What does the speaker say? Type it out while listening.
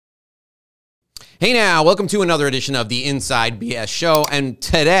Hey now, welcome to another edition of the Inside BS Show. And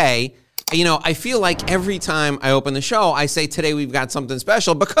today, I feel like every time I open the show, I say today we've got something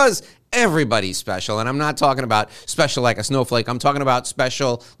special because everybody's special. And I'm not talking about special like a snowflake. I'm talking about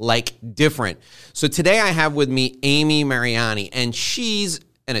special like different. So today I have with me Amy Mariani, and she's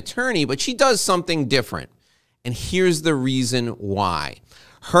an attorney, but she does something different. And here's the reason why.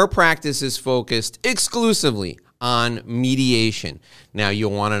 Her practice is focused exclusively on mediation. Now, you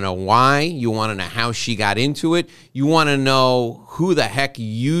want to know why. You want to know how she got into it. You want to know who the heck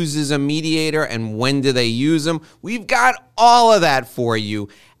uses a mediator and when do they use them. We've got all of that for you.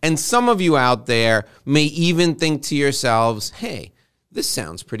 And some of you out there may even think to yourselves, hey, this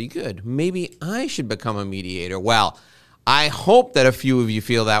sounds pretty good. Maybe I should become a mediator. Well, I hope that a few of you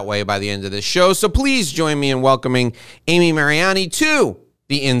feel that way by the end of this show. So please join me in welcoming Amy Mariani to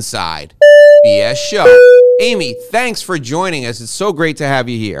the Inside BS Show. Amy, thanks for joining us. It's so great to have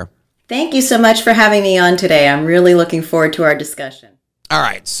you here. Thank you so much for having me on today. I'm really looking forward to our discussion. All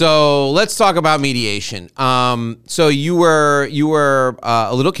right, so let's talk about mediation. So you were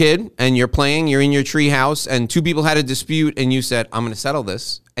a little kid, and you're in your tree house, and two people had a dispute, and you said, I'm going to settle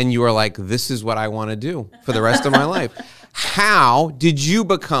this. And you were like, this is what I want to do for the rest of my life. How did you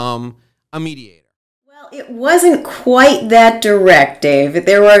become a mediator? It wasn't quite that direct, Dave.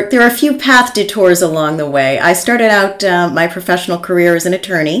 There were a few path detours along the way. I started out my professional career as an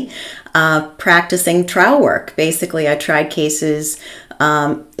attorney, practicing trial work. Basically, I tried cases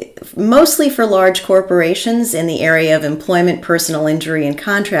mostly for large corporations in the area of employment, personal injury, and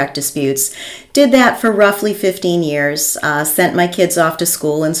contract disputes. Did that for roughly 15 years, sent my kids off to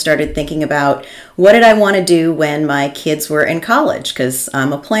school and started thinking about what did I want to do when my kids were in college, because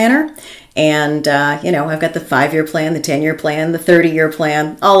I'm a planner. And, I've got the 5-year plan, the 10-year plan, the 30-year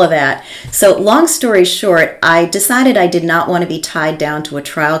plan, all of that. So long story short, I decided I did not want to be tied down to a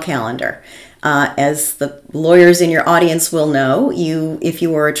trial calendar. As the lawyers in your audience will know, if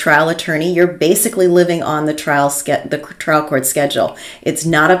you were a trial attorney, you're basically living on the trial court schedule. It's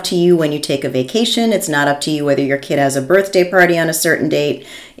not up to you when you take a vacation. It's not up to you whether your kid has a birthday party on a certain date.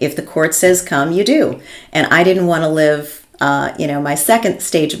 If the court says come, you do. And I didn't want to live my second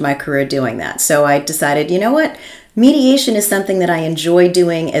stage of my career doing that. So I decided, you know what? Mediation is something that I enjoy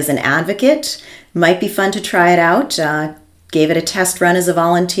doing as an advocate. Might be fun to try it out. Gave it a test run as a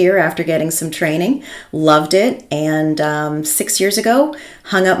volunteer after getting some training. Loved it. And 6 years ago,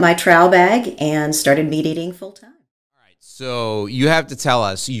 hung up my trial bag and started mediating full time. All right. So you have to tell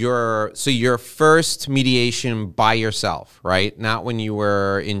us your first mediation by yourself, right? Not when you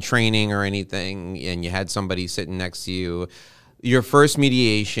were in training or anything and you had somebody sitting next to you. Your first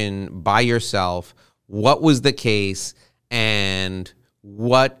mediation by yourself. What was the case and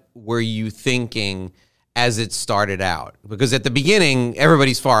what were you thinking as it started out? Because at the beginning,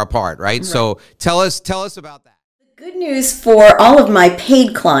 everybody's far apart, right? So tell us about that. The good news for all of my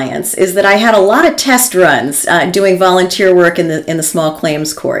paid clients is that I had a lot of test runs doing volunteer work in the small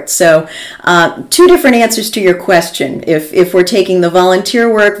claims court. So two different answers to your question, if we're taking the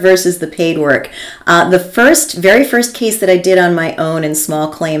volunteer work versus the paid work. The very first case that I did on my own in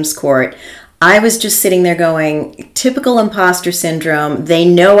small claims court, I was just sitting there going, typical imposter syndrome. They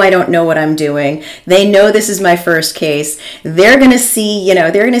know I don't know what I'm doing. They know this is my first case. They're going to see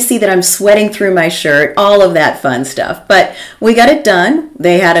that I'm sweating through my shirt, all of that fun stuff. But we got it done.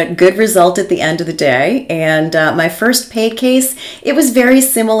 They had a good result at the end of the day. And my first paid case, it was very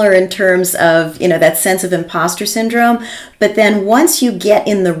similar in terms of, that sense of imposter syndrome. But then once you get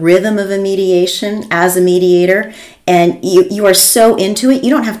in the rhythm of a mediation as a mediator, and you are so into it,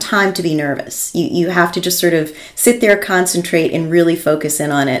 you don't have time to be nervous. You have to just sort of sit there, concentrate, and really focus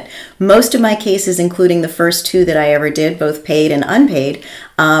in on it. Most of my cases, including the first two that I ever did, both paid and unpaid,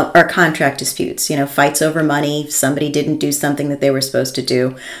 are contract disputes. Fights over money. Somebody didn't do something that they were supposed to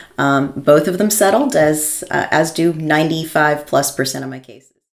do. Both of them settled, as do 95+% of my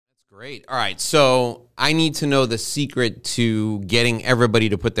cases. Great. All right. So I need to know the secret to getting everybody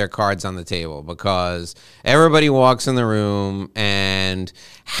to put their cards on the table, because everybody walks in the room and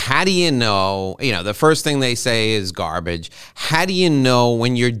how do you know, the first thing they say is garbage. How do you know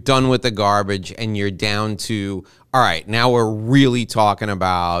when you're done with the garbage and you're down to, all right, now we're really talking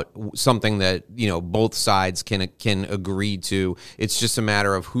about something that, both sides can agree to. It's just a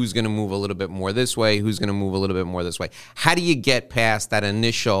matter of who's going to move a little bit more this way, who's going to move a little bit more this way. How do you get past that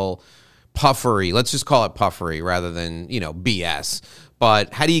initial puffery? Let's just call it puffery rather than, BS.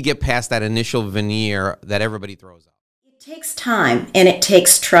 But how do you get past that initial veneer that everybody throws up? Takes time and it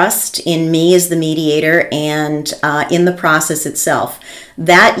takes trust in me as the mediator and in the process itself.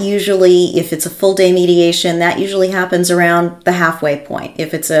 That usually, if it's a full day mediation, that usually happens around the halfway point.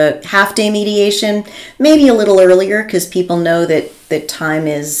 If it's a half day mediation, maybe a little earlier because people know that time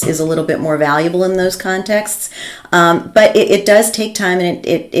is a little bit more valuable in those contexts. But it does take time and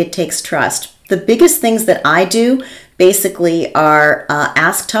it takes trust. The biggest things that I do basically are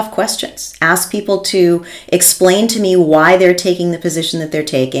ask tough questions. Ask people to explain to me why they're taking the position that they're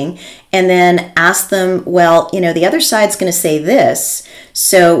taking, and then ask them, well, the other side's going to say this,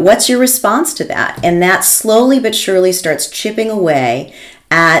 so what's your response to that? And that slowly but surely starts chipping away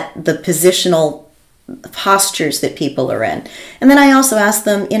at the positional postures that people are in. And then I also ask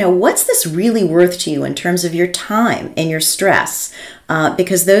them, what's this really worth to you in terms of your time and your stress?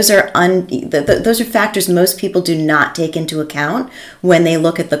 Because those are factors most people do not take into account when they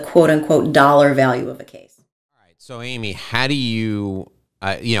look at the quote unquote dollar value of a case. All right. So Amy, how do you,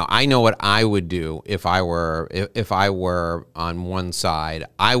 I know what I would do if I were on one side.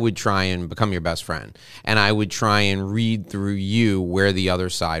 I would try and become your best friend, and I would try and read through you where the other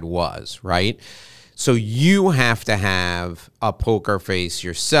side was, right? So you have to have a poker face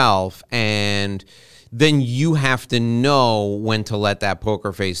yourself, and then you have to know when to let that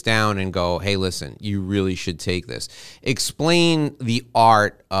poker face down and go, hey, listen, you really should take this. Explain the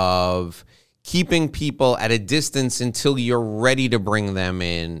art of keeping people at a distance until you're ready to bring them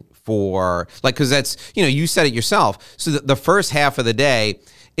in for, because that's, you said it yourself. So the first half of the day,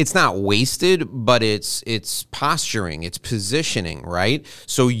 it's not wasted, but it's posturing, it's positioning, right?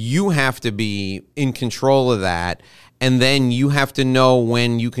 So you have to be in control of that, and then you have to know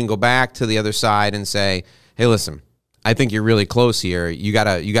when you can go back to the other side and say, "Hey, listen, I think you're really close here. You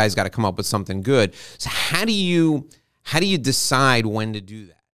guys got to come up with something good." So how do you decide when to do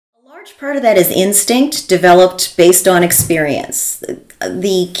that? A large part of that is instinct developed based on experience.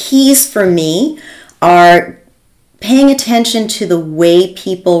 The keys for me are paying attention to the way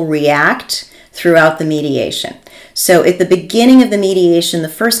people react throughout the mediation. So at the beginning of the mediation, the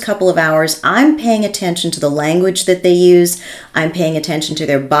first couple of hours, I'm paying attention to the language that they use. I'm paying attention to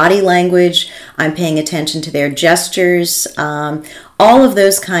their body language. I'm paying attention to their gestures, all of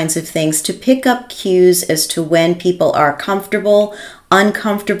those kinds of things to pick up cues as to when people are comfortable,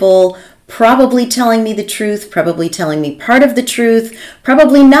 uncomfortable, probably telling me the truth, probably telling me part of the truth,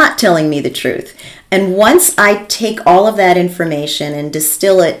 probably not telling me the truth. And once I take all of that information and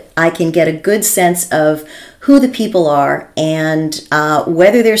distill it, I can get a good sense of who the people are and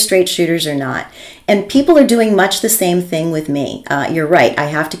whether they're straight shooters or not. And people are doing much the same thing with me. You're right, I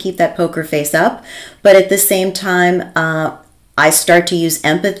have to keep that poker face up, but at the same time, I start to use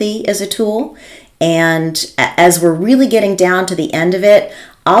empathy as a tool. And as we're really getting down to the end of it,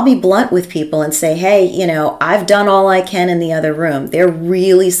 I'll be blunt with people and say, hey, I've done all I can in the other room. They're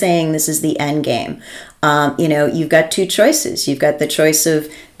really saying this is the end game. You've got two choices. You've got the choice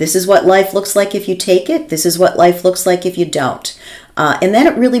of this is what life looks like if you take it. This is what life looks like if you don't. And then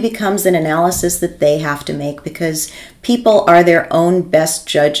it really becomes an analysis that they have to make because people are their own best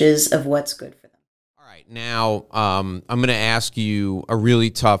judges of what's good for them. All right. Now, I'm going to ask you a really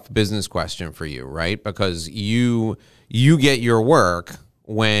tough business question for you, right? Because you get your work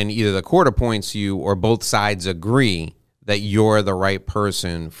when either the court appoints you or both sides agree that you're the right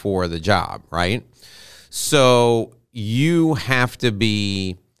person for the job, right? So you have to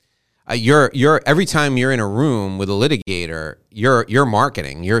be, you're every time you're in a room with a litigator, you're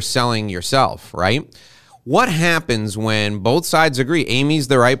marketing, you're selling yourself, right? What happens when both sides agree, Amy's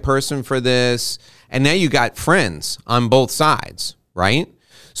the right person for this, and now you got friends on both sides, right?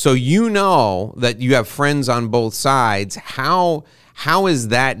 So you know that you have friends on both sides. How is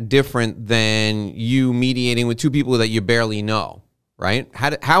that different than you mediating with two people that you barely know, right?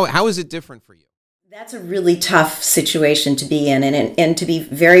 How is it different for you? That's a really tough situation to be in. And to be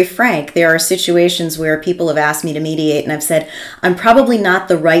very frank, there are situations where people have asked me to mediate and I've said, I'm probably not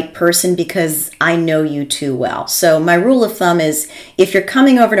the right person because I know you too well. So my rule of thumb is if you're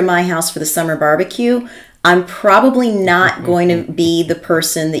coming over to my house for the summer barbecue, I'm probably not going to be the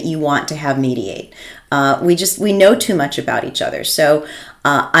person that you want to have mediate. We know too much about each other. So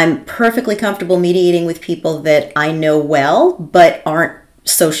I'm perfectly comfortable mediating with people that I know well, but aren't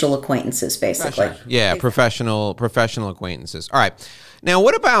social acquaintances, basically. Yeah, professional acquaintances. All right. Now,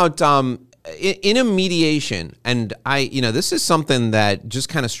 what about in a mediation? And this is something that just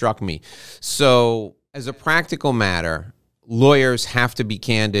kind of struck me. So as a practical matter, lawyers have to be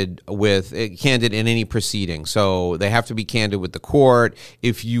candid in any proceeding. So they have to be candid with the court.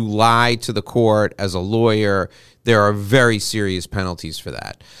 If you lie to the court as a lawyer, there are very serious penalties for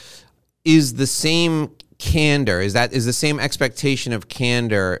that. Is the same candor, is the same expectation of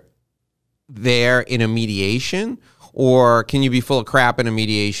candor there in a mediation? Or can you be full of crap in a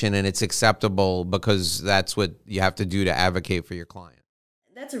mediation and it's acceptable because that's what you have to do to advocate for your client?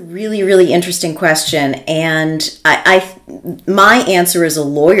 That's a really, really interesting question. And my answer as a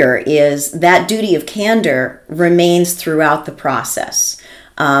lawyer is that duty of candor remains throughout the process.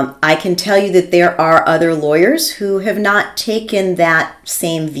 I can tell you that there are other lawyers who have not taken that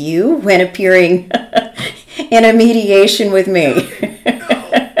same view when appearing in a mediation with me.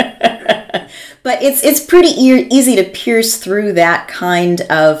 But it's pretty easy to pierce through that kind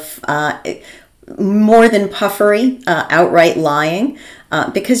of more than puffery, outright lying,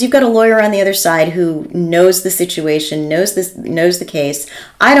 because you've got a lawyer on the other side who knows the situation, knows the case.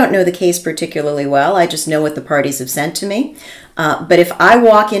 I don't know the case particularly well. I just know what the parties have sent to me. But if I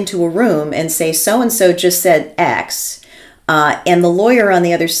walk into a room and say so-and-so just said X, and the lawyer on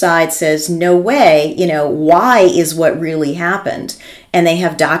the other side says, no way, Y is what really happened, and they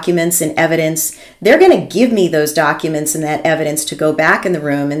have documents and evidence, they're going to give me those documents and that evidence to go back in the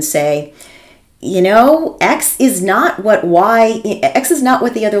room and say, X is not what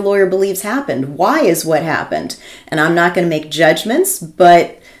the other lawyer believes happened. Y is what happened. And I'm not going to make judgments,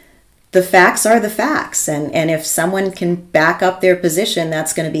 but the facts are the facts. And if someone can back up their position,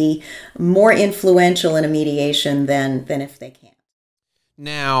 that's going to be more influential in a mediation than if they can't.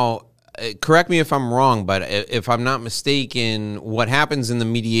 Now, correct me if I'm wrong, but if I'm not mistaken, what happens in the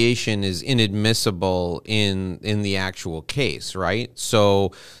mediation is inadmissible in the actual case, right?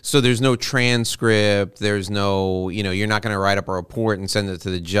 So there's no transcript, there's no, you're not going to write up a report and send it to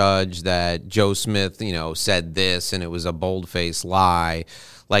the judge that Joe Smith, said this and it was a bold-faced lie.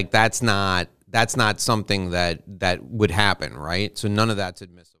 Like that's not something that would happen, right? So none of that's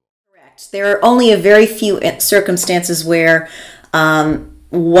admissible. Correct. There are only a very few circumstances where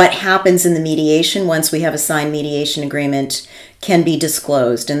what happens in the mediation once we have a signed mediation agreement can be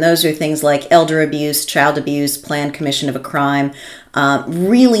disclosed. And those are things like elder abuse, child abuse, planned commission of a crime,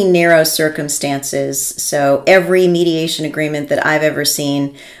 really narrow circumstances. So every mediation agreement that I've ever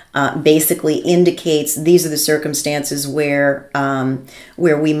seen basically indicates these are the circumstances where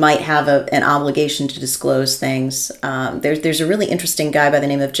we might have an obligation to disclose things. There's a really interesting guy by the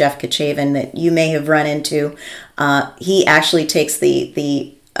name of Jeff Kachavin that you may have run into. He actually takes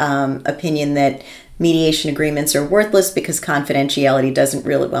the opinion that mediation agreements are worthless because confidentiality doesn't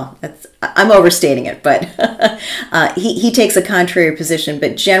really, I'm overstating it, but he takes a contrary position.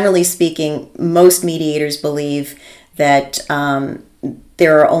 But generally speaking, most mediators believe that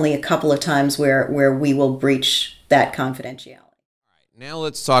there are only a couple of times where we will breach that confidentiality. Now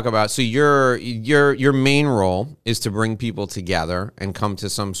let's talk about, so your main role is to bring people together and come to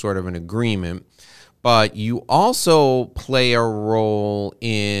some sort of an agreement, but you also play a role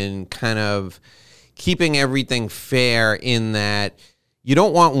in kind of keeping everything fair in that you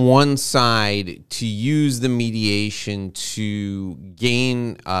don't want one side to use the mediation to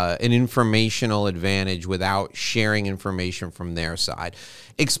gain an informational advantage without sharing information from their side.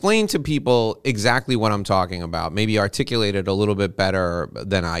 Explain to people exactly what I'm talking about. Maybe articulate it a little bit better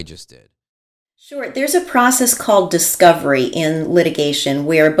than I just did. Sure. There's a process called discovery in litigation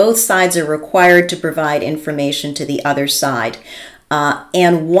where both sides are required to provide information to the other side.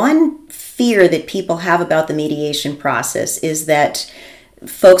 And one fear that people have about the mediation process is that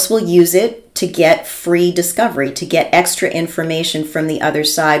folks will use it to get free discovery, to get extra information from the other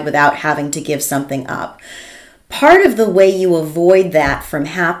side without having to give something up. Part of the way you avoid that from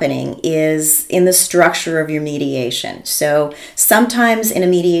happening is in the structure of your mediation. So sometimes in a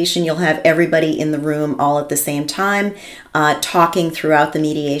mediation, you'll have everybody in the room all at the same time, talking throughout the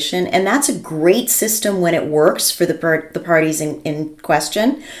mediation. And that's a great system when it works for the parties in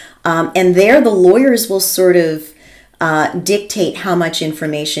question. And there the lawyers will sort of dictate how much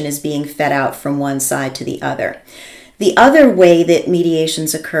information is being fed out from one side to the other. The other way that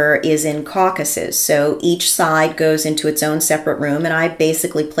mediations occur is in caucuses. So each side goes into its own separate room, and I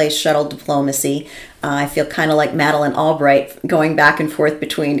basically play shuttle diplomacy. I feel kind of like Madeleine Albright going back and forth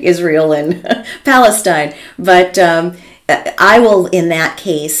between Israel and Palestine. But I will, in that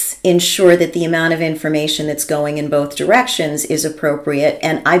case, ensure that the amount of information that's going in both directions is appropriate.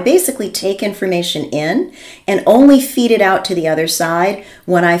 And I basically take information in and only feed it out to the other side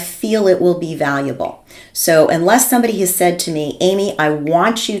when I feel it will be valuable. So unless somebody has said to me, Amy, I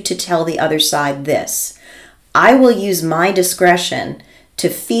want you to tell the other side this, I will use my discretion to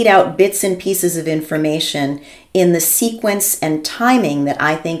feed out bits and pieces of information in the sequence and timing that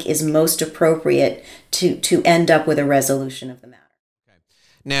I think is most appropriate to end up with a resolution of the matter. Okay.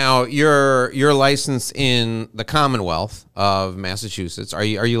 Now, you're licensed in the Commonwealth of Massachusetts. Are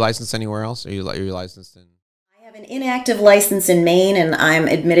you licensed anywhere else? Are you licensed in? I have an inactive license in Maine, and I'm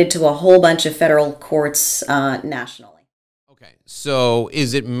admitted to a whole bunch of federal courts nationally. Okay, so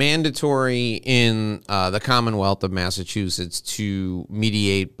is it mandatory in the Commonwealth of Massachusetts to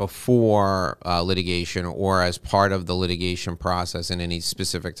mediate before litigation or as part of the litigation process in any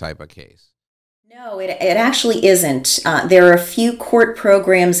specific type of case? No, it actually isn't. There are a few court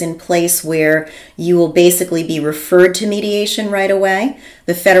programs in place where you will basically be referred to mediation right away.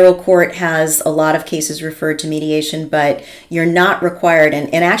 The federal court has a lot of cases referred to mediation, but you're not required.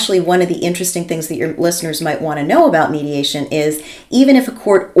 And actually, one of the interesting things that your listeners might want to know about mediation is even if a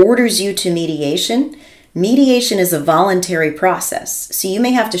court orders you to mediation, mediation is a voluntary process. So you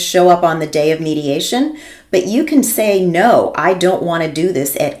may have to show up on the day of mediation, but you can say, no, I don't want to do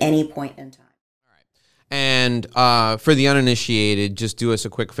this at any point in time. And for the uninitiated, just do us a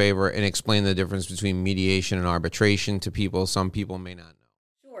quick favor and explain the difference between mediation and arbitration to people. Some people may not know.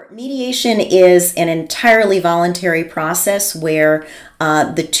 Sure. Mediation is an entirely voluntary process where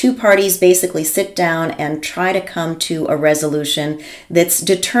the two parties basically sit down and try to come to a resolution that's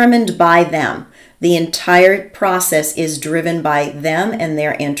determined by them. The entire process is driven by them and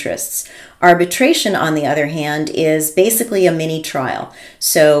their interests. Arbitration, on the other hand, is basically a mini trial.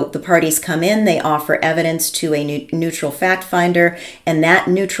 So the parties come in, they offer evidence to a neutral fact finder, and that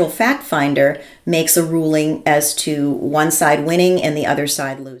neutral fact finder makes a ruling as to one side winning and the other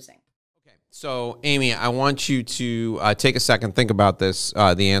side losing. Okay, so Amy, I want you to take a second, think about this,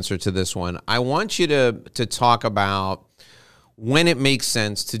 the answer to this one. I want you to talk about when it makes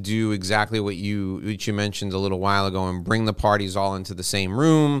sense to do exactly what you mentioned a little while ago and bring the parties all into the same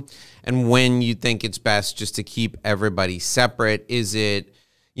room, and when you think it's best just to keep everybody separate. Is it,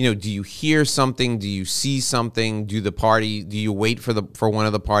 do you hear something? Do you see something? Do you wait for one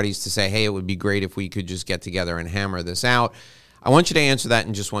of the parties to say, hey, it would be great if we could just get together and hammer this out? I want you to answer that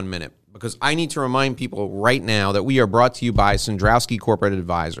in just 1 minute, because I need to remind people right now that we are brought to you by Sandrowski Corporate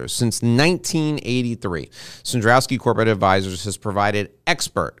Advisors. Since 1983, Sandrowski Corporate Advisors has provided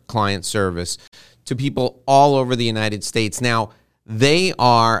expert client service to people all over the United States. Now, they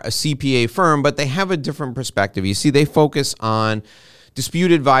are a CPA firm, but they have a different perspective. You see, they focus on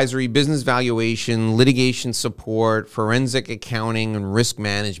dispute advisory, business valuation, litigation support, forensic accounting, and risk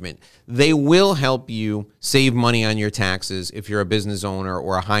management. They will help you save money on your taxes if you're a business owner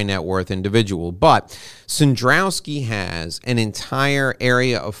or a high net worth individual. But Sandrowski has an entire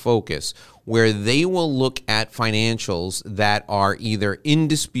area of focus where they will look at financials that are either in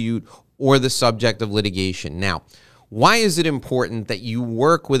dispute or the subject of litigation. Now, why is it important that you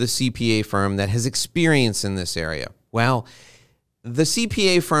work with a CPA firm that has experience in this area? Well, the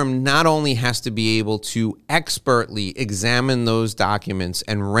CPA firm not only has to be able to expertly examine those documents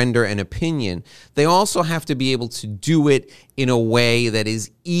and render an opinion, they also have to be able to do it in a way that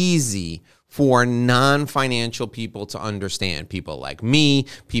is easy for non-financial people to understand. People like me,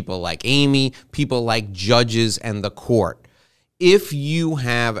 people like Amy, people like judges and the court. If you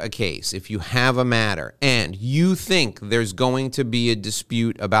have a case, if you have a matter, and you think there's going to be a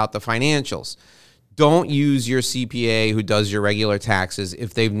dispute about the financials, don't use your CPA who does your regular taxes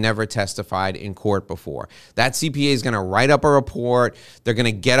if they've never testified in court before. That CPA is going to write up a report. They're going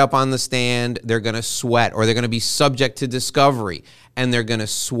to get up on the stand. They're going to sweat, or they're going to be subject to discovery, and they're going to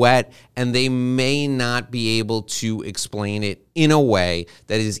sweat, and they may not be able to explain it in a way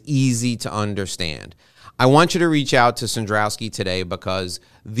that is easy to understand. I want you to reach out to Sandrowski today because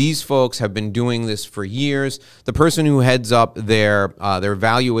these folks have been doing this for years. The person who heads up their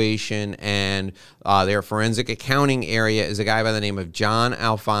valuation and their forensic accounting area is a guy by the name of John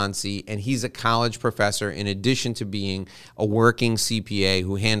Alfonsi, and he's a college professor in addition to being a working CPA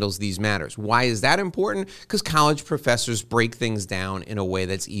who handles these matters. Why is that important? Because college professors break things down in a way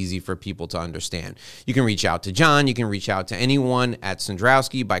that's easy for people to understand. You can reach out to John. You can reach out to anyone at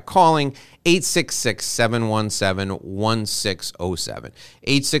Sandrowski by calling 866-717-1607.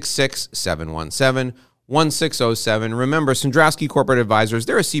 866-717-1607. Remember, Sandrowski Corporate Advisors,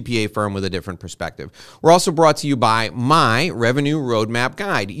 they're a CPA firm with a different perspective. We're also brought to you by My Revenue Roadmap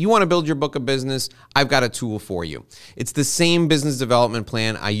Guide. You want to build your book of business? I've got a tool for you. It's the same business development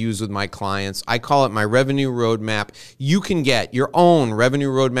plan I use with my clients. I call it My Revenue Roadmap. You can get your own Revenue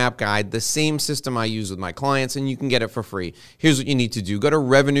Roadmap Guide, the same system I use with my clients, and you can get it for free. Here's what you need to do. Go to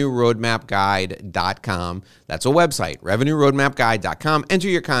revenueroadmapguide.com. That's a website, revenueroadmapguide.com. Enter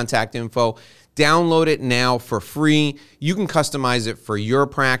your contact info. Download it now for free. You can customize it for your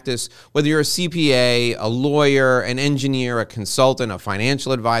practice, whether you're a CPA, a lawyer, an engineer, a consultant, a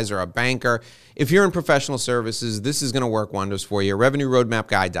financial advisor, a banker. If you're in professional services, this is going to work wonders for you.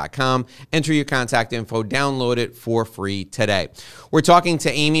 RevenueRoadmapGuide.com. Enter your contact info. Download it for free today. We're talking to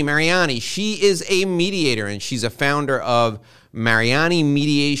Amy Mariani. She is a mediator, and she's a founder of Mariani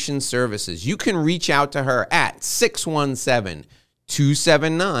Mediation Services. You can reach out to her at 617-279-0540.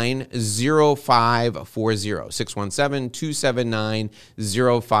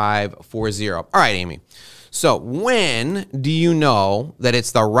 617-279-0540. All right, Amy. So when do you know that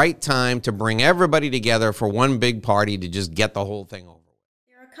it's the right time to bring everybody together for one big party to just get the whole thing over?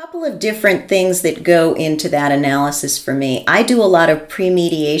 There are a couple of different things that go into that analysis for me. I do a lot of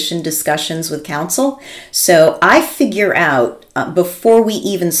pre-mediation discussions with counsel. So I figure out before we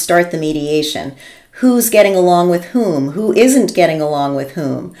even start the mediation, who's getting along with whom, who isn't getting along with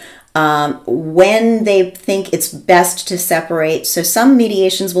whom. When they think it's best to separate. So some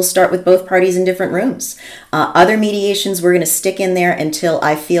mediations will start with both parties in different rooms. Other mediations we're going to stick in there until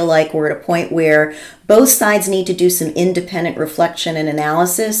I feel like we're at a point where both sides need to do some independent reflection and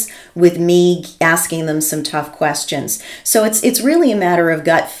analysis with me asking them some tough questions. So it's really a matter of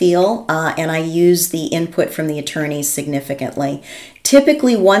gut feel, and I use the input from the attorneys significantly.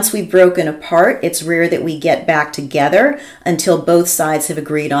 Typically, once we've broken apart, it's rare that we get back together until both sides have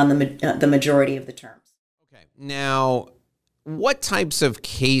agreed on the majority of the terms. Okay. Now, what types of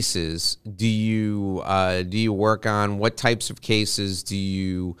cases do you work on? What types of cases do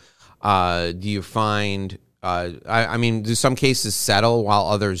you find? I mean, do some cases settle while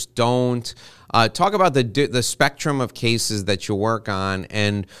others don't? Talk about the spectrum of cases that you work on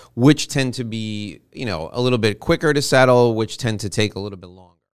and which tend to be, a little bit quicker to settle, which tend to take a little bit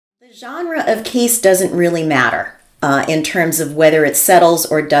longer. The genre of case doesn't really matter in terms of whether it settles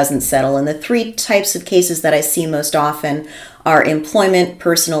or doesn't settle. And the three types of cases that I see most often are employment,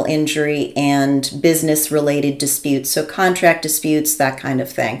 personal injury, and business-related disputes. So contract disputes, that kind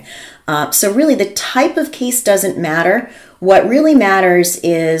of thing. So really the type of case doesn't matter. What really matters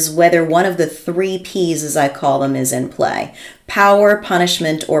is whether one of the three P's, as I call them, is in play: power,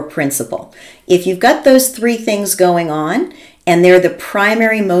 punishment, or principle. If you've got those three things going on, and they're the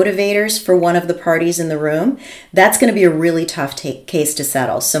primary motivators for one of the parties in the room, that's going to be a really tough case to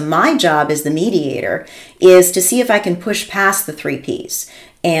settle. So my job as the mediator is to see if I can push past the three P's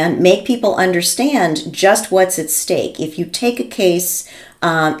and make people understand just what's at stake. If you take a case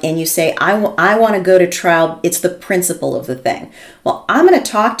and you say, I want to go to trial, it's the principle of the thing. Well, I'm going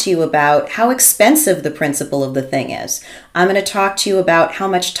to talk to you about how expensive the principle of the thing is. I'm going to talk to you about how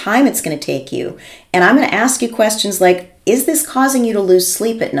much time it's going to take you. And I'm going to ask you questions like, is this causing you to lose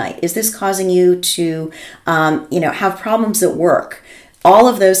sleep at night? Is this causing you to, have problems at work? All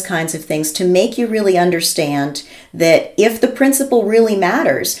of those kinds of things to make you really understand that if the principle really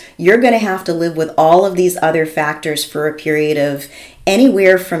matters, you're going to have to live with all of these other factors for a period of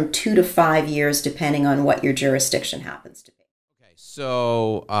anywhere from 2 to 5 years, depending on what your jurisdiction happens to be. Okay,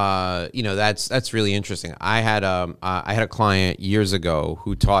 so that's really interesting. I had a client years ago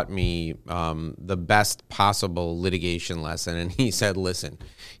who taught me the best possible litigation lesson, and he said, "Listen."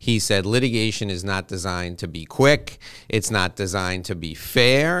 He said, litigation is not designed to be quick. It's not designed to be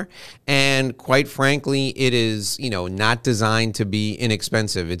fair. And quite frankly, it is, not designed to be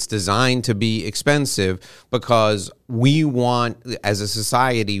inexpensive. It's designed to be expensive because we want, as a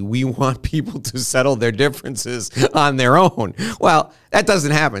society, we want people to settle their differences on their own. Well, that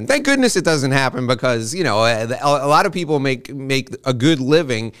doesn't happen. Thank goodness it doesn't happen because, a lot of people make a good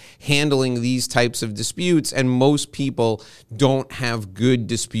living handling these types of disputes, and most people don't have good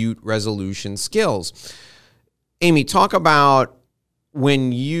dispute resolution skills. Amy, talk about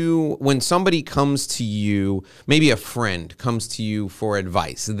when somebody comes to you, maybe a friend comes to you for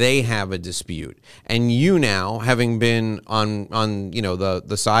advice, they have a dispute, and you now, having been on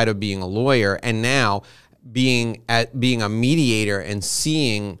the side of being a lawyer and now being a mediator and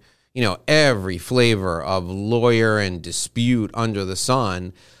seeing every flavor of lawyer and dispute under the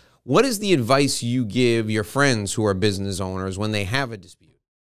sun, what is the advice you give your friends who are business owners when they have a dispute?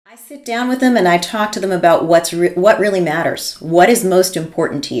 I sit down with them and I talk to them about what really matters. What is most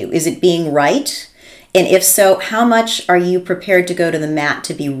important to you? Is it being right? And if so, how much are you prepared to go to the mat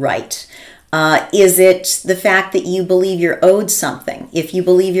to be right? Is it the fact that you believe you're owed something? If you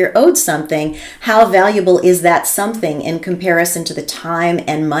believe you're owed something, how valuable is that something in comparison to the time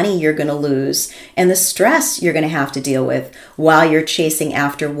and money you're going to lose and the stress you're going to have to deal with while you're chasing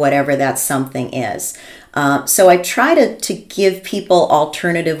after whatever that something is? So I try to give people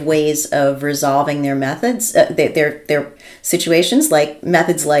alternative ways of resolving their methods, their situations, like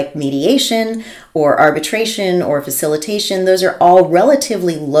methods like mediation or arbitration or facilitation. Those are all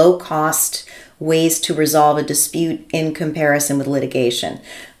relatively low cost ways to resolve a dispute in comparison with litigation.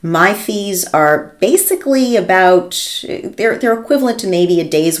 My fees are basically they're equivalent to maybe a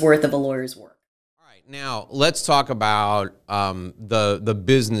day's worth of a lawyer's work. All right, now let's talk about the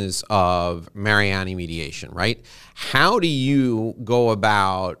business of Mariani mediation, right? How do you go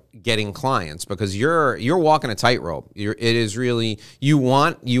about getting clients? Because you're walking a tightrope. It is really, you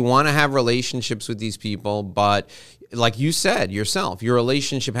want to have relationships with these people, but like you said yourself, your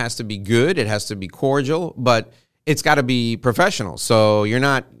relationship has to be good. It has to be cordial, but it's got to be professional. So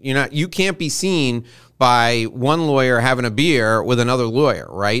you can't be seen by one lawyer having a beer with another lawyer,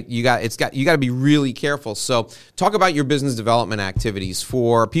 right? You got to be really careful. So talk about your business development activities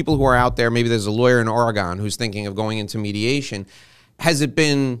for people who are out there. Maybe there's a lawyer in Oregon who's thinking of going into mediation. Has it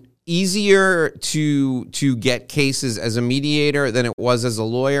been easier to get cases as a mediator than it was as a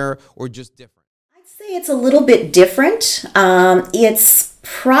lawyer, or just different? I'd say it's a little bit different. It's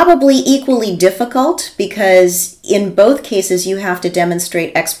probably equally difficult because in both cases you have to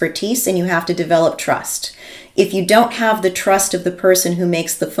demonstrate expertise and you have to develop trust. If you don't have the trust of the person who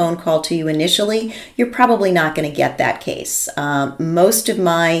makes the phone call to you initially, you're probably not going to get that case. Most of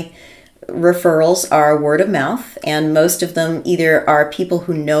my referrals are word of mouth, and most of them either are people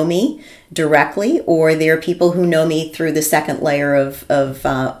who know me directly or they're people who know me through the second layer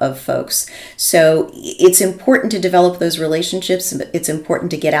of folks. So it's important to develop those relationships. It's important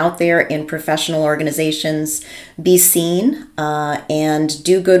to get out there in professional organizations, be seen, and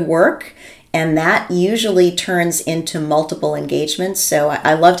do good work. And that usually turns into multiple engagements. So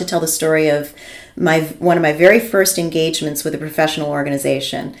I love to tell the story of one of my very first engagements with a professional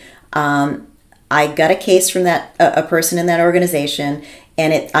organization. I got a case from a person in that organization,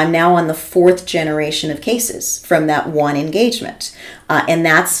 and I'm now on the fourth generation of cases from that one engagement. And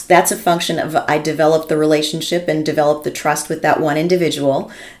that's a function of I developed the relationship and developed the trust with that one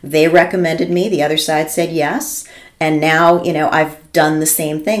individual. They recommended me. The other side said yes. And now, I've done the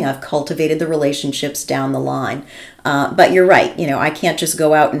same thing. I've cultivated the relationships down the line. But you're right. I can't just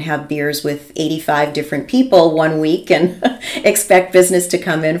go out and have beers with 85 different people one week and expect business to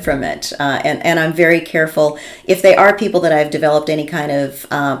come in from it. And I'm very careful. If they are people that I've developed any kind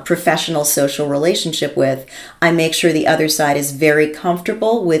of professional social relationship with, I make sure the other side is very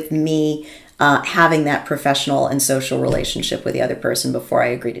comfortable with me having that professional and social relationship with the other person before I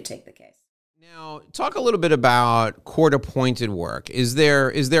agree to take the case. Talk a little bit about court-appointed work. Is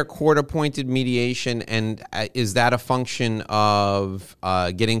there court-appointed mediation, and is that a function of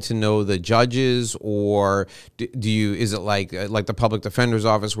getting to know the judges, or is it like the public defender's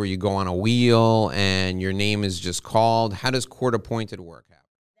office where you go on a wheel and your name is just called? How does court-appointed work happen?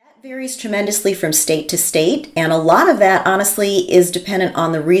 That varies tremendously from state to state, and a lot of that, honestly, is dependent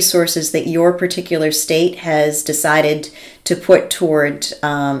on the resources that your particular state has decided to put toward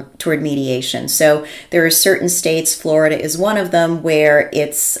mediation. So there are certain states, Florida is one of them, where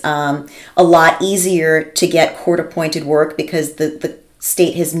it's a lot easier to get court-appointed work because the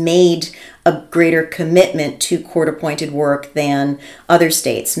state has made a greater commitment to court-appointed work than other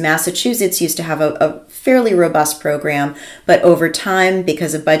states. Massachusetts used to have a fairly robust program, but over time,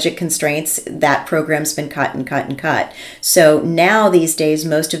 because of budget constraints, that program's been cut and cut and cut. So now these days,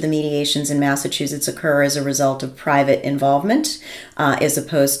 most of the mediations in Massachusetts occur as a result of private involvement, as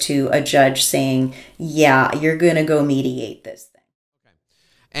opposed to a judge saying, yeah, you're going to go mediate this thing. Okay.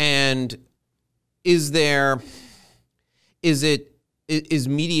 And is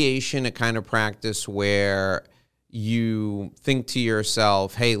mediation a kind of practice where you think to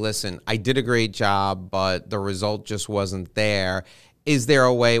yourself, hey, listen, I did a great job, but the result just wasn't there? Is there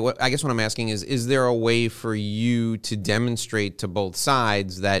a way, I guess what I'm asking is there a way for you to demonstrate to both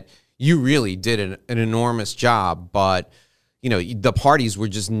sides that you really did an enormous job, but the parties were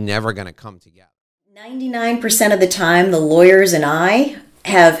just never going to come together? 99% of the time, the lawyers and I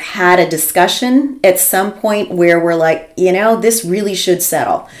have had a discussion at some point where we're like, this really should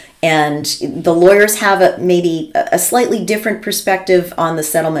settle. And the lawyers have maybe a slightly different perspective on the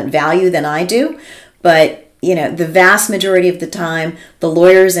settlement value than I do. But, the vast majority of the time, the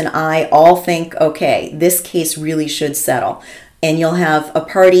lawyers and I all think, okay, this case really should settle. And you'll have a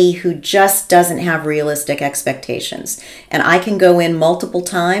party who just doesn't have realistic expectations. And I can go in multiple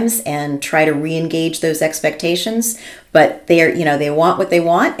times and try to re-engage those expectations. but they want what they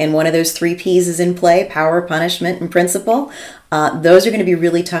want, and one of those three P's is in play: power, punishment, and principle. Those are going to be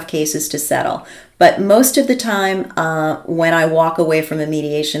really tough cases to settle. But most of the time, when I walk away from a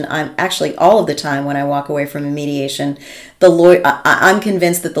mediation, all of the time when I walk away from a mediation, I'm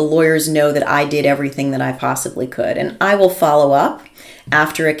convinced that the lawyers know that I did everything that I possibly could, and I will follow up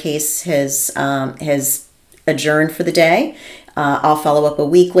after a case has adjourned for the day. I'll follow up a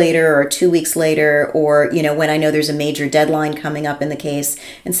week later or 2 weeks later, or when I know there's a major deadline coming up in the case,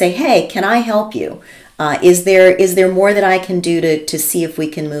 and say, hey, can I help you? Is there more that I can do to see if we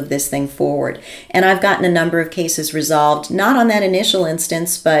can move this thing forward? And I've gotten a number of cases resolved, not on that initial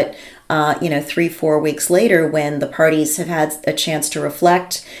instance, but 3-4 weeks later, when the parties have had a chance to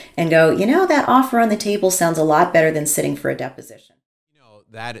reflect and go, that offer on the table sounds a lot better than sitting for a deposition.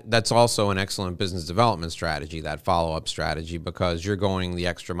 That's also an excellent business development strategy, that follow-up strategy, because you're going the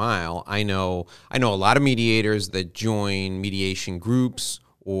extra mile. I know a lot of mediators that join mediation groups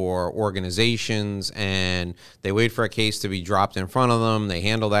or organizations, and they wait for a case to be dropped in front of them. They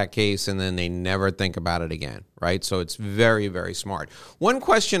handle that case, and then they never think about it again, right? So it's very, very smart. One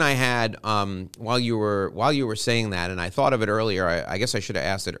question I had while you were saying that, and I thought of it earlier. I guess I should have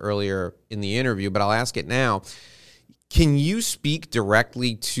asked it earlier in the interview, but I'll ask it now. Can you speak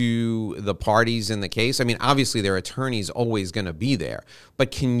directly to the parties in the case? I mean, obviously their attorney's always going to be there, but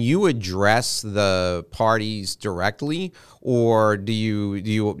can you address the parties directly, or do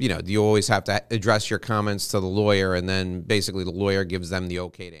you always have to address your comments to the lawyer, and then basically the lawyer gives them the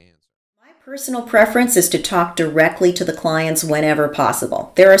okay to answer? Personal preference is to talk directly to the clients whenever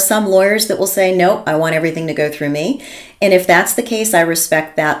possible. There are some lawyers that will say, nope, I want everything to go through me. And if that's the case, I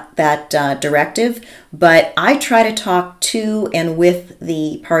respect that directive. But I try to talk to and with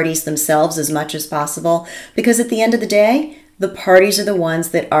the parties themselves as much as possible, because at the end of the day, the parties are the ones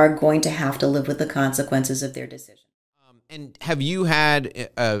that are going to have to live with the consequences of their decision. And have you had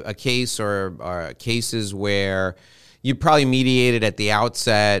a case or cases where you probably mediated at the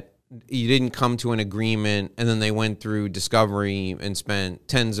outset, you didn't come to an agreement, and then they went through discovery and spent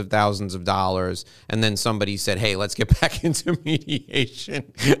tens of thousands of dollars, and then somebody said, hey, let's get back into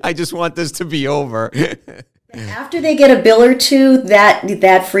mediation. I just want this to be over. After they get a bill or two,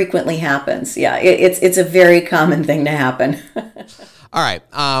 that frequently happens. Yeah, it's a very common thing to happen. All right,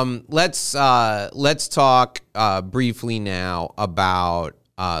 let's talk briefly now about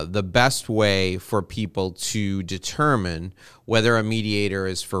the best way for people to determine whether a mediator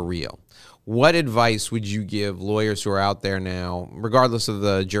is for real. What advice would you give lawyers who are out there now, regardless of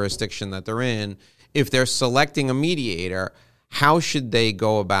the jurisdiction that they're in, if they're selecting a mediator? How should they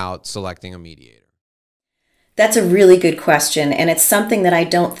go about selecting a mediator? That's a really good question, and it's something that I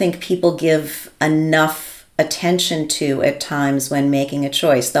don't think people give enough attention to at times when making a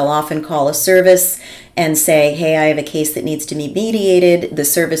choice. They'll often call a service and say, hey, I have a case that needs to be mediated. The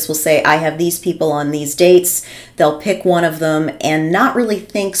service will say, I have these people on these dates. They'll pick one of them and not really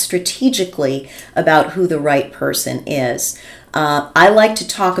think strategically about who the right person is. I like to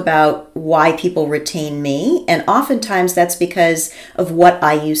talk about why people retain me, and oftentimes that's because of what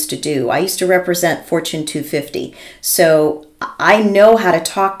I used to do. I used to represent Fortune 250, so I know how to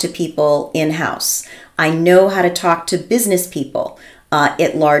talk to people in-house. I know how to talk to business people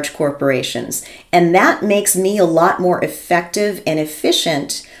at large corporations, and that makes me a lot more effective and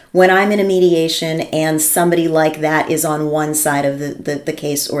efficient when I'm in a mediation and somebody like that is on one side of the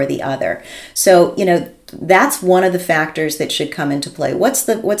case or the other. So, that's one of the factors that should come into play. What's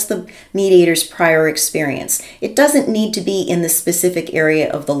the mediator's prior experience? It doesn't need to be in the specific area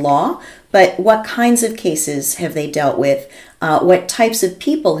of the law, but what kinds of cases have they dealt with? What types of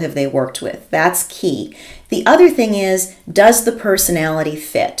people have they worked with? That's key. The other thing is, does the personality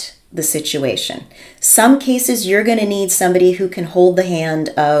fit the situation? Some cases you're going to need somebody who can hold the hand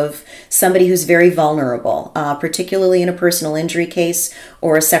of somebody who's very vulnerable, particularly in a personal injury case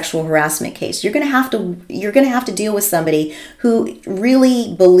or a sexual harassment case. You're going to have to deal with somebody who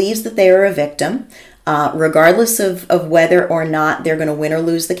really believes that they are a victim. Regardless of whether or not they're going to win or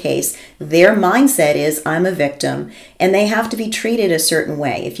lose the case, their mindset is, I'm a victim, and they have to be treated a certain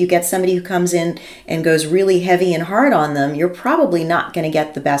way. If you get somebody who comes in and goes really heavy and hard on them, you're probably not going to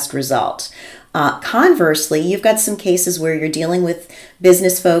get the best result. Conversely, you've got some cases where you're dealing with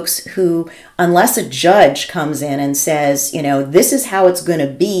business folks who, unless a judge comes in and says, this is how it's going to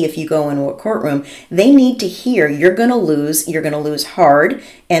be if you go into a courtroom, they need to hear you're going to lose hard,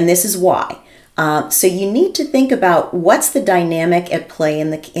 and this is why. So you need to think about what's the dynamic at play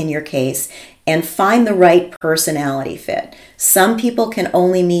in your case and find the right personality fit. Some people can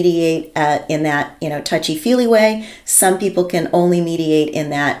only mediate in that touchy-feely way. Some people can only mediate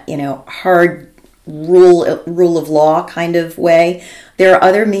in that hard rule of law kind of way. There are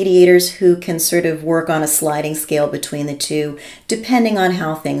other mediators who can sort of work on a sliding scale between the two, depending on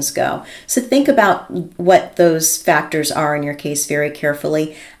how things go. So think about what those factors are in your case very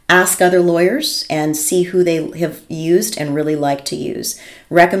carefully. Ask other lawyers and see who they have used and really like to use.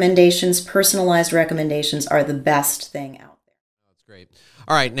 Recommendations, personalized recommendations are the best thing out there. That's great.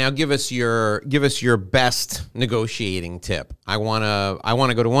 All right, now give us your best negotiating tip. I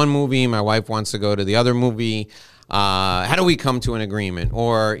wanna go to one movie. My wife wants to go to the other movie. How do we come to an agreement?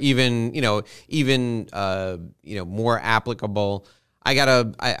 Or even more applicable. I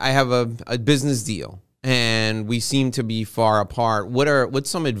have a business deal, and we seem to be far apart. What's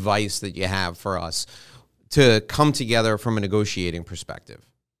some advice that you have for us to come together from a negotiating perspective?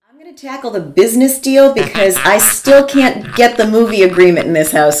 I'm going to tackle the business deal because I still can't get the movie agreement in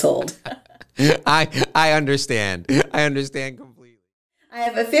this household. I understand. I understand completely. I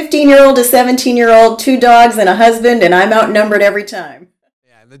have a 15-year-old, a 17-year-old, 2 dogs, and a husband, and I'm outnumbered every time.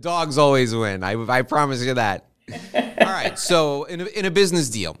 Yeah, the dogs always win. I promise you that. All right. So in a business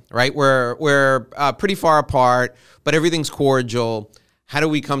deal, right, we're pretty far apart, but everything's cordial. How do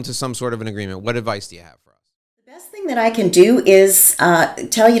we come to some sort of an agreement? What advice do you have for us? The best thing that I can do is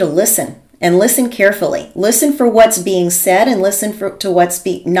tell you to listen, and listen carefully. Listen for what's being said and listen to what's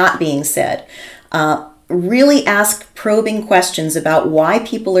not being said. Really ask probing questions about why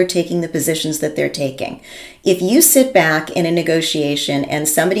people are taking the positions that they're taking. If you sit back in a negotiation and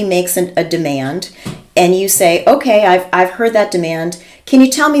somebody makes a demand and you say, okay, I've heard that demand. Can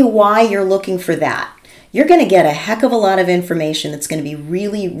you tell me why you're looking for that? You're going to get a heck of a lot of information that's going to be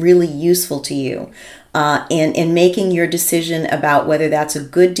really, really useful to you in making your decision about whether that's a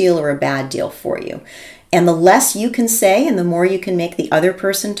good deal or a bad deal for you. And the less you can say and the more you can make the other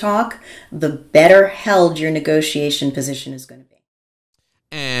person talk, the better held your negotiation position is going to be.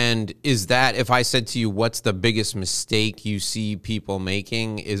 And is that, if I said to you, what's the biggest mistake you see people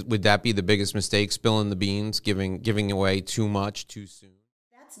making? Would that be the biggest mistake, spilling the beans, giving away too much too soon?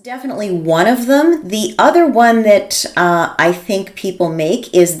 That's definitely one of them. The other one that I think people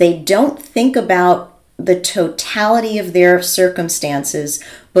make is they don't think about the totality of their circumstances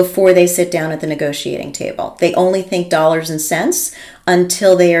before they sit down at the negotiating table. They only think dollars and cents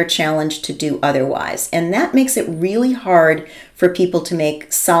until they are challenged to do otherwise. And that makes it really hard for people to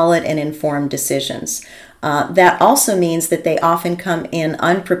make solid and informed decisions. That also means that they often come in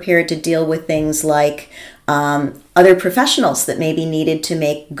unprepared to deal with things like other professionals that may be needed to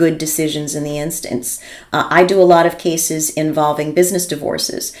make good decisions in the instance. I do a lot of cases involving business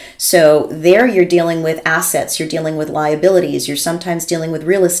divorces. So there you're dealing with assets, you're dealing with liabilities, you're sometimes dealing with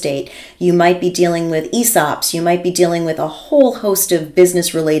real estate, you might be dealing with ESOPs, you might be dealing with a whole host of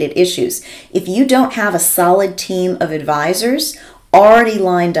business-related issues. If you don't have a solid team of advisors already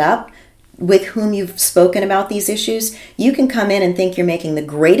lined up with whom you've spoken about these issues, you can come in and think you're making the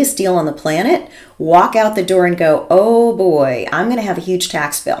greatest deal on the planet, walk out the door and go, oh boy, I'm going to have a huge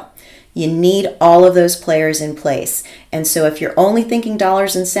tax bill. You need all of those players in place. And so if you're only thinking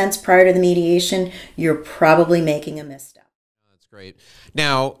dollars and cents prior to the mediation, you're probably making a misstep. That's great.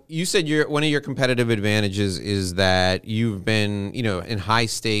 Now, you said one of your competitive advantages is that you've been, in high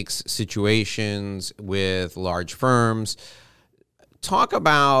stakes situations with large firms. Talk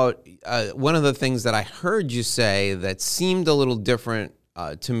about one of the things that I heard you say that seemed a little different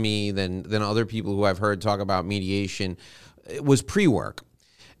to me than other people who I've heard talk about mediation was pre-work.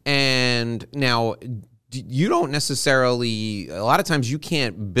 And now you don't necessarily, a lot of times you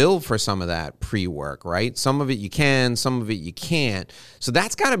can't bill for some of that pre-work, right? Some of it you can, some of it you can't. So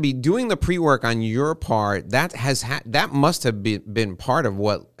that's got to be doing the pre-work on your part. That must have been part of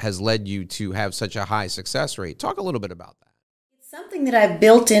what has led you to have such a high success rate. Talk a little bit about that. Something that I've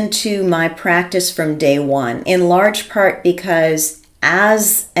built into my practice from day one, in large part because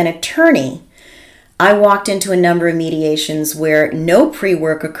as an attorney, I walked into a number of mediations where no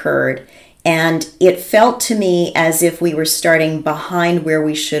pre-work occurred, and it felt to me as if we were starting behind where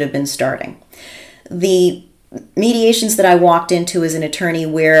we should have been starting. The mediations that I walked into as an attorney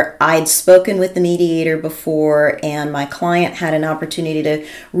where I'd spoken with the mediator before and my client had an opportunity to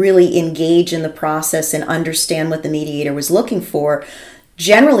really engage in the process and understand what the mediator was looking for,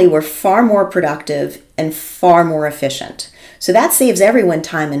 generally were far more productive and far more efficient. So that saves everyone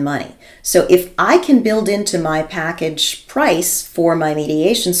time and money. So if I can build into my package price for my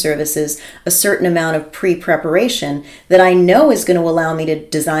mediation services a certain amount of pre-preparation that I know is going to allow me to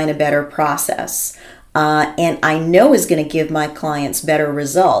design a better process, and I know is going to give my clients better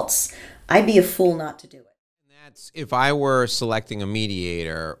results, I'd be a fool not to do it. If I were selecting a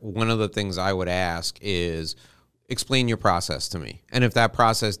mediator, one of the things I would ask is explain your process to me. And if that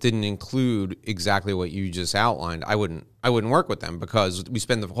process didn't include exactly what you just outlined, I wouldn't work with them, because we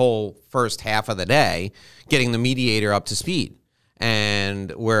spend the whole first half of the day getting the mediator up to speed.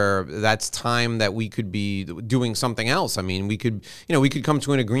 And where that's time that we could be doing something else. I mean, we could come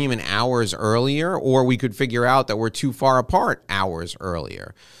to an agreement hours earlier, or we could figure out that we're too far apart hours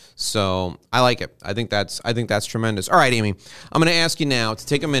earlier. So I like it. I think that's tremendous. All right, Amy, I'm going to ask you now to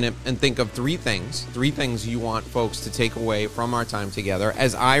take a minute and think of three things you want folks to take away from our time together,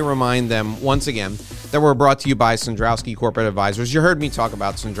 as I remind them once again that we're brought to you by Sandrowski Corporate Advisors. You heard me talk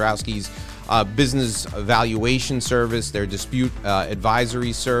about Sandrowski's business valuation service, their dispute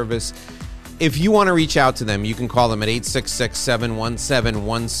advisory service. If you want to reach out to them, you can call them at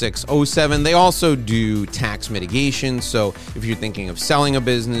 866-717-1607. They also do tax mitigation. So if you're thinking of selling a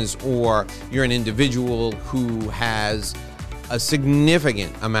business, or you're an individual who has a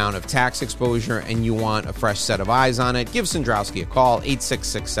significant amount of tax exposure and you want a fresh set of eyes on it, give Sandrowski a call,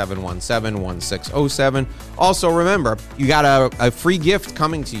 866-717-1607. Also, remember, you got a free gift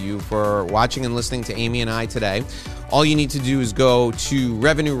coming to you for watching and listening to Amy and I today. All you need to do is go to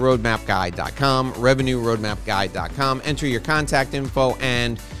revenueroadmapguide.com, enter your contact info,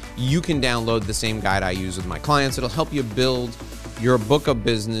 and you can download the same guide I use with my clients. It'll help you build your book of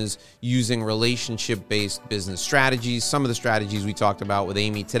business using relationship-based business strategies. Some of the strategies we talked about with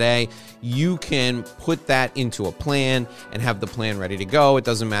Amy today, you can put that into a plan and have the plan ready to go. It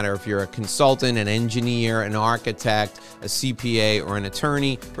doesn't matter if you're a consultant, an engineer, an architect, a CPA, or an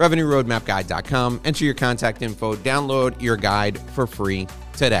attorney. RevenueRoadmapGuide.com. Enter your contact info, download your guide for free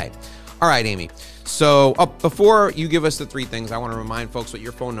today. All right, Amy. So before you give us the three things, I want to remind folks what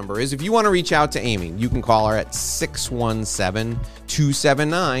your phone number is. If you want to reach out to Amy, you can call her at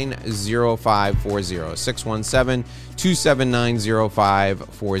 617-279-0540.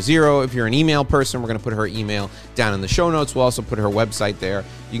 617-279-0540. If you're an email person, we're going to put her email down in the show notes. We'll also put her website there.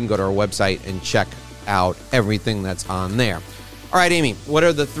 You can go to her website and check out everything that's on there. All right, Amy, what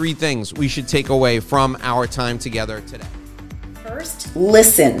are the three things we should take away from our time together today? First,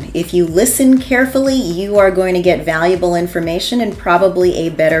 listen. If you listen carefully, you are going to get valuable information and probably a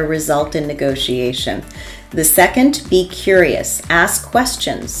better result in negotiation. The second, be curious. Ask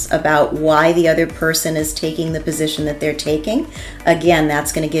questions about why the other person is taking the position that they're taking. Again,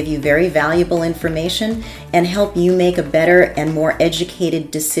 that's going to give you very valuable information and help you make a better and more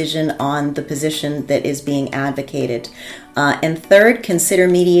educated decision on the position that is being advocated. And third, consider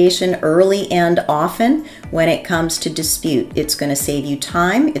mediation early and often when it comes to dispute. It's going to save you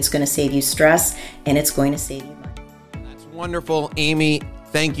time, it's going to save you stress, and it's going to save you money. That's wonderful, Amy.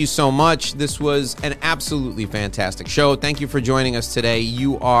 Thank you so much. This was an absolutely fantastic show. Thank you for joining us today.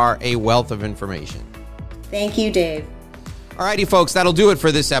 You are a wealth of information. Thank you, Dave. Alrighty, folks, that'll do it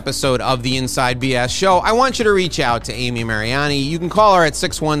for this episode of the Inside BS Show. I want you to reach out to Amy Mariani. You can call her at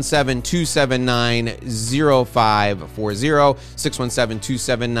 617-279-0540,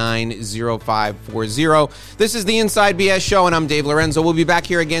 617-279-0540. This is the Inside BS Show, and I'm Dave Lorenzo. We'll be back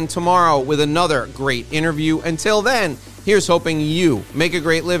here again tomorrow with another great interview. Until then, here's hoping you make a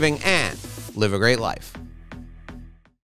great living and live a great life.